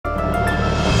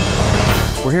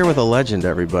We're here with a legend,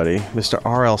 everybody, Mr.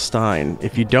 RL Stine.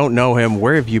 If you don't know him,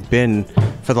 where have you been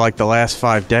for like the last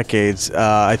 5 decades?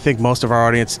 I think most of our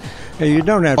audience. Hey, you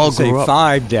don't have to say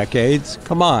 5 decades.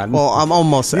 Come on. Well, I'm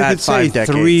almost at 5 decades. You could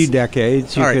say 3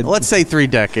 decades. All right, let's say 3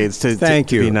 decades to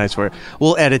Thank you. Be nice for it.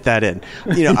 We'll edit that in.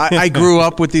 You know, I grew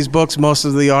up with these books. Most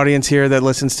of the audience here that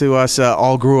listens to us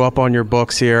all grew up on your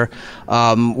books here.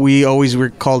 We always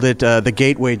called it the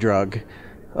gateway drug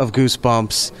of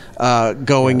Goosebumps,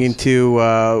 going into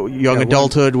young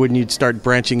adulthood when you'd start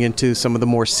branching into some of the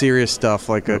more serious stuff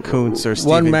like Kuntz or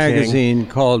Stephen King. One magazine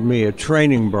called me a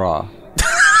training bra.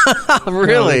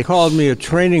 Really? They called me a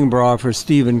training bra for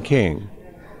Stephen King.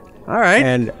 All right.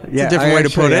 And it's a different way to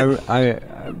put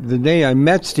it. The day I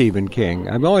met Stephen King,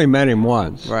 I've only met him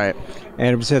once. Right. And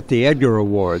it was at the Edgar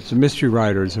Awards, the Mystery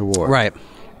Writers Award. Right.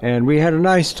 And we had a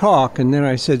nice talk, and then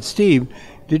I said, Steve,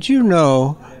 did you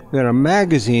know that a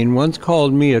magazine once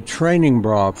called me a training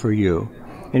bra for you?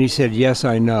 And he said, yes,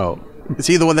 I know. Is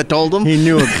he the one that told him? He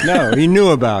knew. No, he knew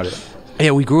about it.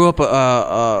 Yeah, we grew up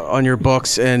on your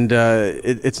books, and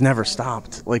it's never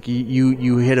stopped. Like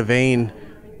you hit a vein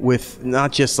with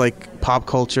not just like pop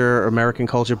culture, American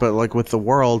culture, but like with the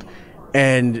world.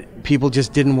 And people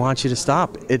just didn't want you to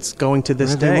stop. It's going to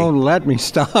this day. They won't let me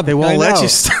stop. They won't let you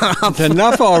stop. It's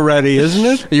enough already, isn't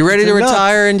it? Are you ready to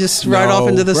retire and just ride off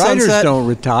into the sunset? Writers don't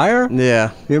retire.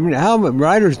 Yeah. I mean,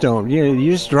 writers don't?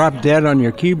 You just drop dead on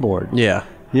your keyboard. Yeah.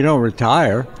 You don't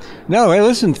retire. No, hey,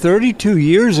 listen, 32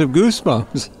 years of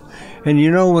Goosebumps. And you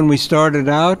know, when we started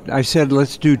out, I said,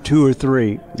 let's do 2 or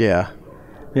 3. Yeah.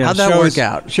 How'd that work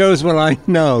out? Shows what I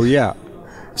know, yeah.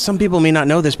 Some people may not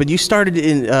know this, but you started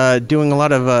in doing a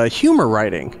lot of humor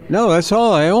writing. No, that's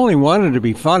all. I only wanted to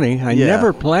be funny. I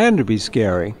never planned to be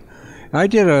scary. I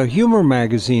did a humor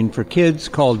magazine for kids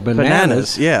called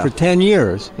Bananas for 10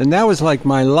 years, and that was like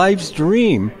my life's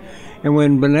dream. And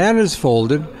when Bananas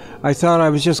folded, I thought I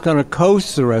was just going to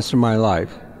coast the rest of my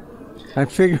life. I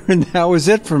figured that was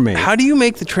it for me. How do you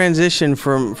make the transition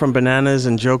from Bananas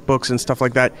and joke books and stuff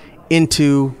like that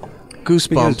into Goosebumps?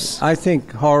 Because I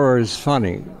think horror is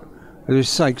funny.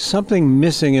 There's like something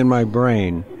missing in my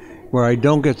brain where I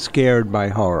don't get scared by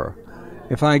horror.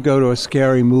 If I go to a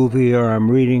scary movie or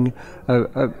I'm reading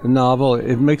a novel,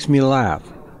 it makes me laugh.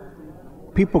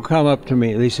 People come up to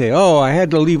me, they say, oh, I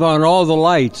had to leave on all the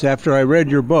lights after I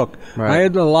read your book. Right. I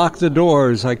had to lock the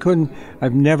doors.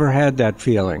 I've never had that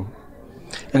feeling.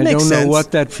 I don't know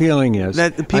what that feeling is.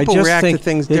 That people react to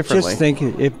things differently. I just think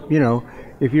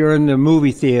if you're in the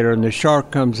movie theater and the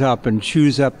shark comes up and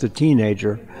chews up the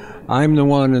teenager, I'm the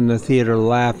one in the theater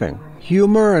laughing.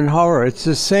 Humor and horror, it's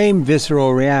the same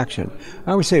visceral reaction.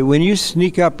 I would say when you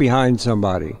sneak up behind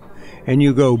somebody and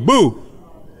you go, boo,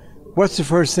 what's the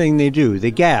first thing they do?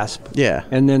 They gasp. Yeah.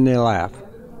 And then they laugh.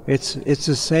 It's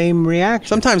the same reaction.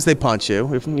 Sometimes they punch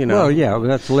you, if you know. Well, yeah,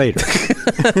 that's later.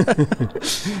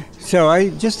 So I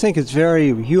just think it's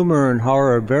humor and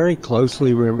horror very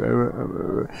closely.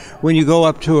 When you go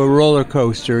up to a roller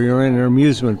coaster, you're in an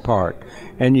amusement park,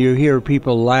 and you hear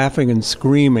people laughing and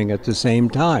screaming at the same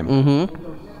time.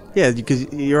 Mm-hmm. Yeah,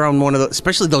 because you're on one of those,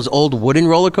 especially those old wooden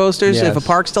roller coasters, if a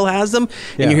park still has them,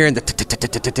 and you're hearing the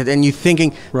and you're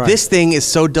thinking, this thing is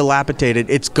so dilapidated,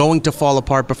 it's going to fall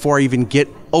apart before I even get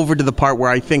over to the part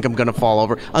where I think I'm going to fall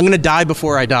over. I'm going to die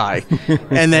before I die.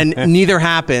 And then neither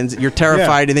happens. You're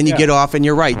terrified, and then you get off, and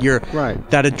you're right.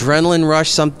 That adrenaline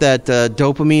rush, that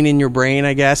dopamine in your brain,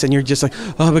 I guess, and you're just like,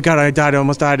 oh my God, I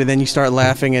almost died. And then you start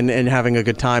laughing and having a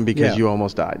good time because you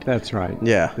almost died. That's right.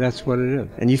 Yeah. That's what it is.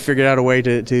 And you figured out a way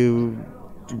to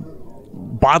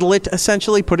bottle it,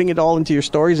 essentially, putting it all into your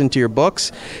stories, into your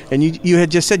books. And you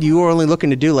had just said you were only looking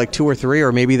to do like 2 or 3,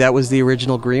 or maybe that was the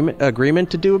original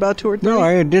agreement to do about 2 or 3. No,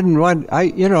 I didn't want. I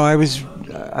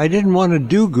didn't want to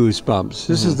do Goosebumps.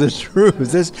 This is the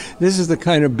truth. This is the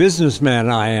kind of businessman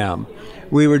I am.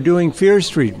 We were doing Fear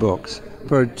Street books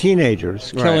for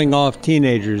teenagers, killing off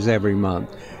teenagers every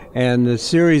month, and the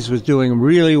series was doing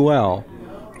really well.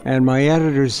 And my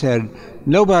editor said,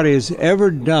 nobody has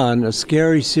ever done a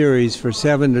scary series for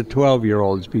 7 to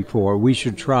 12-year-olds before. We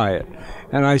should try it.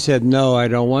 And I said, no, I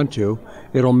don't want to.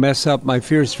 It'll mess up my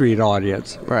Fear Street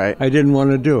audience. Right. I didn't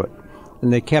want to do it.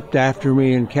 And they kept after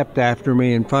me, and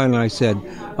finally I said,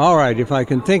 all right, if I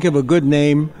can think of a good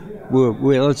name,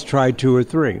 let's try 2 or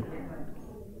 3.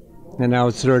 And now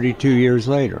it's 32 years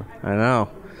later. I know.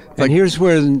 And here's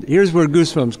where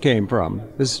Goosebumps came from.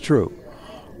 This is true.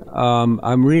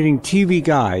 I'm reading TV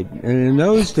Guide, and in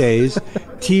those days,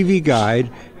 TV Guide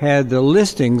had the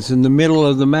listings in the middle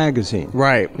of the magazine.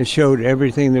 Right. It showed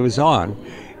everything that was on.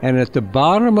 And at the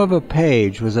bottom of a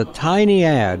page was a tiny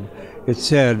ad. It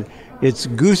said, it's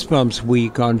Goosebumps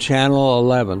Week on Channel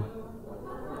 11.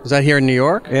 Was that here in New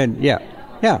York? And yeah.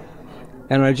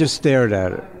 And I just stared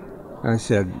at it. I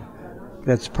said,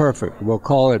 that's perfect. We'll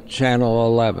call it Channel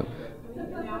 11.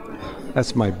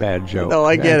 That's my bad joke. No,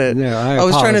 I get it. Yeah, I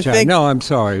was trying to think. No, I'm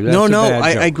sorry. That's no. a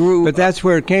bad joke. I grew. But that's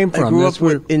where it came from. I grew up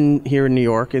here in New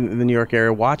York, in the New York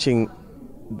area, watching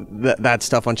that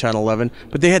stuff on Channel 11.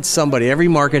 But they had somebody. Every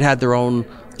market had their own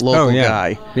local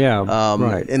guy. Yeah,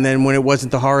 right. And then when it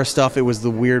wasn't the horror stuff, it was the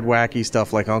weird, wacky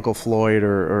stuff like Uncle Floyd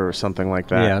or something like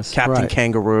that. Yes, Captain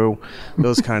Kangaroo,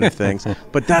 those kind of things.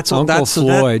 But that's what Uncle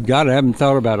Floyd. God, I haven't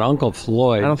thought about Uncle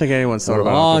Floyd. I don't think anyone's thought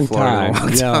about Uncle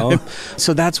Floyd in a long time.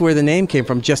 So that's where the name came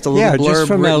from. Just a little blurb. Yeah, just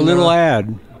from that little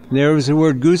ad. There was the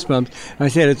word Goosebumps. I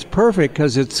said it's perfect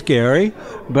because it's scary,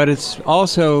 but it's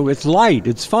light.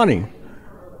 It's funny.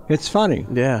 It's funny.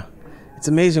 Yeah. It's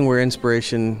amazing where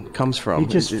inspiration comes from. You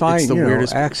just find, the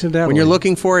weirdest, accidentally. When you're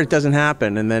looking for it, it doesn't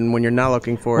happen. And then when you're not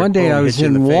looking for it, one day I was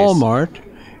in Walmart, face.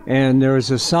 And there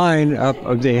was a sign up.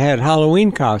 They had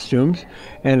Halloween costumes,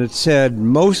 and it said,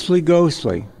 mostly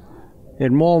ghostly.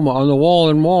 In Walmart, on the wall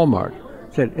in Walmart.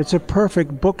 It said, it's a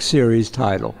perfect book series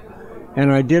title.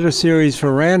 And I did a series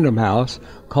for Random House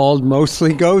called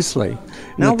Mostly Ghostly.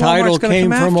 Now the title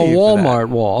came from a Walmart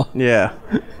wall. Yeah.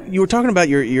 You were talking about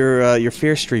your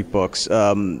Fear Street books.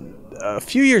 A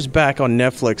few years back on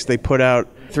Netflix, they put out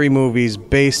 3 movies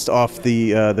based off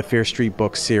the Fear Street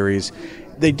book series.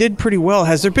 They did pretty well.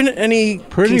 Has there been any...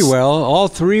 Pretty well. All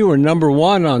 3 were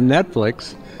 #1 on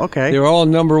Netflix. Okay. They were all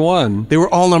 #1. They were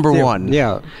all #1?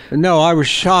 Yeah. No, I was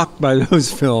shocked by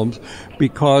those films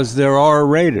because they're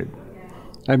R-rated.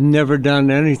 I've never done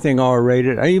anything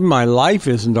R-rated. Even my life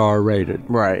isn't R-rated.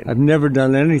 Right. I've never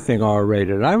done anything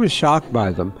R-rated. I was shocked by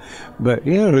them. But,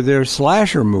 they're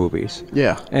slasher movies.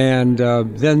 Yeah. And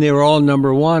then they were all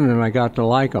 #1, and I got to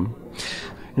like them.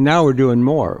 And now we're doing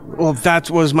more. Well,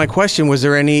 that was my question. Was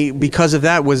there any, because of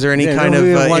that, was there any kind of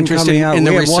interest in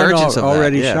the resurgence of that?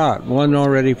 Already shot. One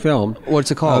already filmed. What's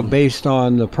it called? Based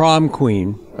on The Prom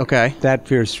Queen. Okay. That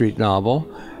Fear Street novel.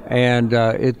 And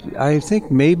I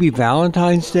think maybe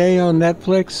Valentine's Day on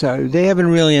Netflix. They haven't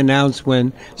really announced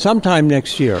when. Sometime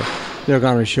next year, they're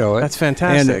going to show it. That's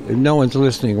fantastic. And no one's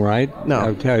listening, right? No.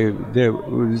 I'll tell you,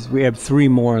 we have 3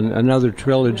 more, another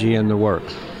trilogy in the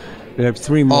works. We have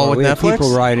 3 more. All with we have Netflix?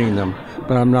 people writing them,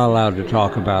 but I'm not allowed to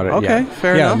talk about it yet. Okay,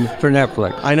 fair enough. Yeah, for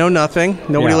Netflix. I know nothing.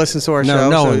 Nobody listens to our show,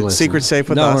 no so one listens. secret's safe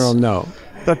with us. us. No one will know.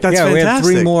 But that's fantastic. We have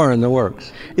 3 more in the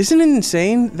works. Isn't it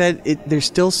insane that there's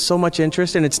still so much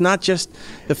interest, and it's not just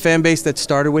the fan base that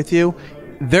started with you.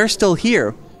 They're still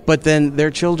here, but then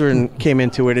their children came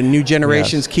into it, and new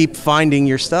generations keep finding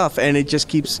your stuff, and it just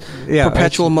keeps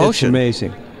perpetual motion. It's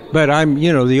amazing. But I'm,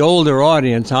 the older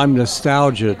audience, I'm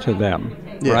nostalgia to them.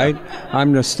 Yeah. Right?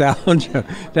 I'm nostalgia.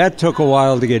 That took a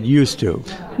while to get used to.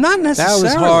 Not necessarily. That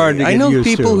was hard to get used to. I know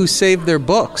people who saved their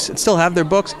books and still have their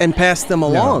books and pass them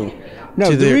along.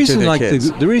 No, the reason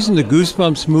the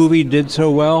Goosebumps movie did so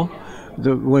well,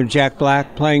 when Jack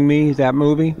Black playing me, that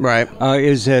movie, right,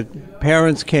 is that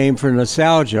parents came for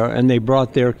nostalgia and they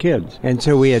brought their kids, and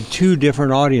so we had 2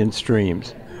 different audience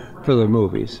streams for the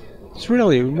movies. It's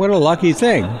really what a lucky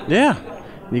thing. Yeah.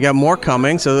 You got more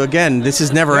coming, so again, this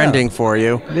is never ending for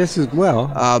you. This is,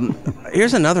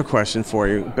 here's another question for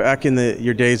you. Back in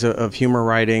your days of humor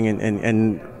writing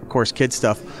and of course, kid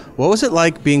stuff, what was it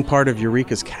like being part of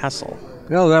Eureka's Castle?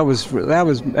 No,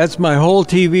 that's my whole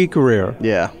TV career.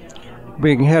 Yeah.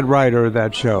 Being head writer of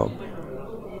that show.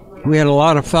 We had a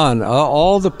lot of fun.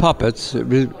 All the puppets,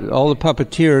 all the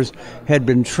puppeteers had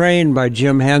been trained by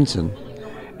Jim Henson,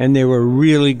 and they were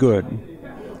really good.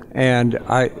 And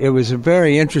it was a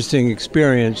very interesting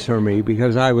experience for me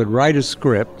because I would write a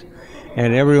script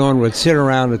and everyone would sit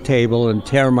around a table and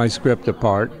tear my script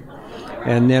apart.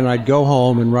 And then I'd go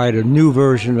home and write a new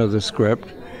version of the script.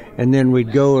 And then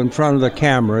we'd go in front of the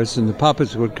cameras and the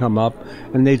puppets would come up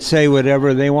and they'd say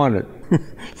whatever they wanted.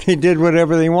 They did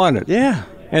whatever they wanted. Yeah.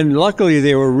 And luckily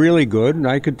they were really good and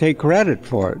I could take credit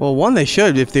for it. Well, they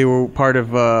should if they were part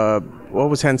of... what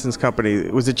was Henson's company?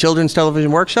 Was it Children's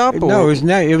Television Workshop? No, it was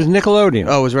Nickelodeon.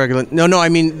 Oh, it was regular. No, I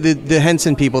mean the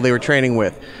Henson people they were training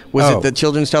with. Was it the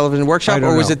Children's Television Workshop,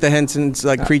 or was it the Henson's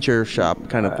Creature Shop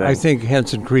kind of thing? I think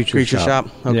Henson Creature Shop.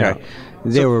 Okay. Yeah.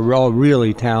 They were all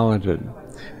really talented.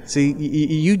 See,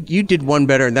 you did one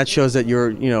better, and that shows that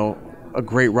you're a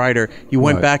great writer. You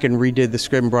went back and redid the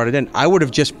script and brought it in. I would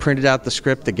have just printed out the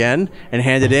script again and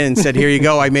handed it in and said, here you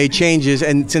go, I made changes.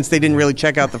 And since they didn't really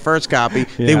check out the first copy,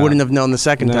 they wouldn't have known the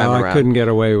second time around. No, I couldn't get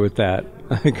away with that.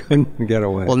 I couldn't get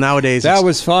away. Well, nowadays... That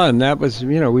was fun. That was,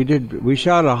 we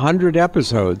shot 100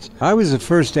 episodes. I was the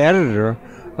first editor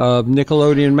of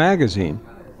Nickelodeon magazine.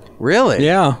 Really?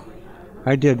 Yeah.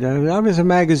 I did. I was a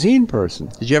magazine person.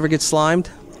 Did you ever get slimed?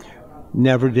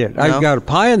 Never did. No? I got a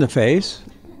pie in the face.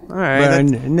 All right. But I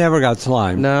never got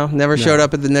slimed. No? Never showed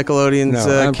up at the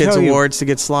Nickelodeon's Kids Awards to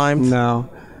get slimed? No.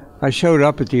 I showed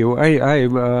up at the...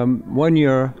 one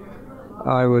year,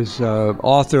 I was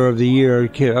author of the year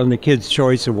on the Kids'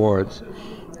 Choice Awards.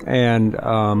 And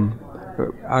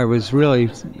I was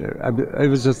really... it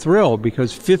was a thrill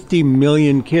because 50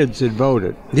 million kids had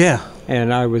voted. Yeah.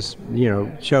 And I was,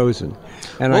 chosen.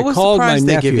 And what I was called the prize my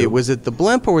they nephew. give you? Was it the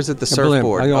blimp or was it the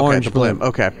surfboard? Blimp. Okay, the blimp.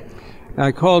 Okay.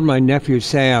 I called my nephew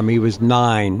Sam. He was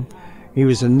 9. He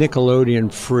was a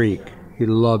Nickelodeon freak. He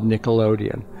loved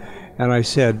Nickelodeon. And I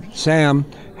said, Sam,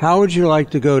 how would you like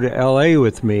to go to L.A.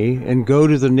 with me and go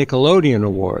to the Nickelodeon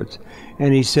Awards?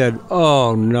 And he said,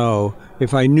 oh, no.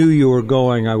 If I knew you were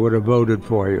going, I would have voted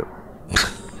for you.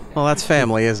 Well, that's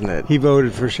family, isn't it? He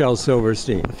voted for Shel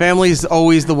Silverstein. Family's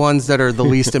always the ones that are the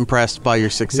least impressed by your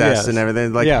success and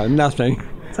everything. Like, yeah, nothing.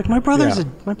 It's like my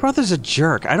brother's a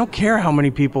jerk. I don't care how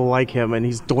many people like him, and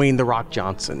he's Dwayne "The Rock"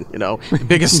 Johnson, the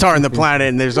biggest star on the planet.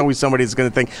 And there's always somebody that's going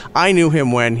to think I knew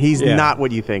him when he's not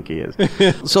what you think he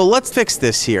is. So let's fix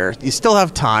this here. You still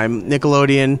have time,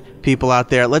 Nickelodeon people out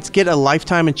there. Let's get a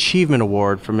Lifetime Achievement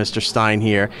Award for Mr. Stine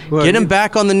here. Well, get him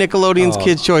back on the Nickelodeon's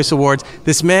Kids' Choice Awards.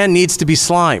 This man needs to be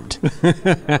slimed.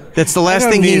 That's the last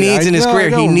thing he needs in his career.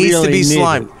 He needs to be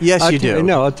slimed. Yes, you do.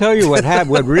 No, I'll tell you what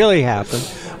what really happened.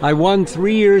 I won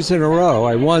 3 years in a row.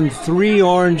 I won 3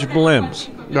 orange blimps.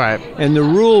 Right. And the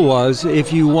rule was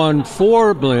if you won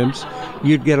 4 blimps,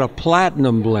 you'd get a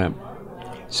platinum blimp.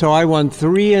 So I won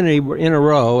 3 in a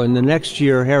row, and the next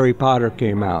year Harry Potter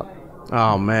came out.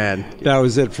 Oh, man. That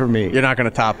was it for me. You're not going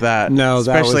to top that. No,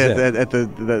 especially that was at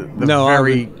the no,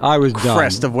 very I was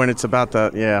crest done. of when it's about to,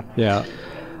 Yeah.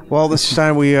 Well, this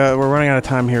time we're running out of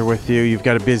time here with you. You've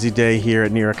got a busy day here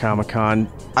at New York Comic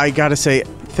Con. I got to say,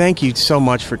 thank you so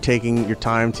much for taking your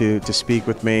time to speak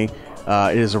with me.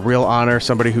 It is a real honor.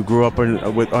 Somebody who grew up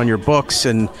on your books,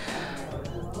 and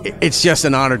it's just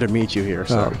an honor to meet you here.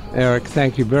 So, Eric,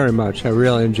 thank you very much. I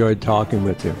really enjoyed talking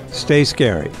with you. Stay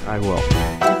scary. I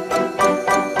will.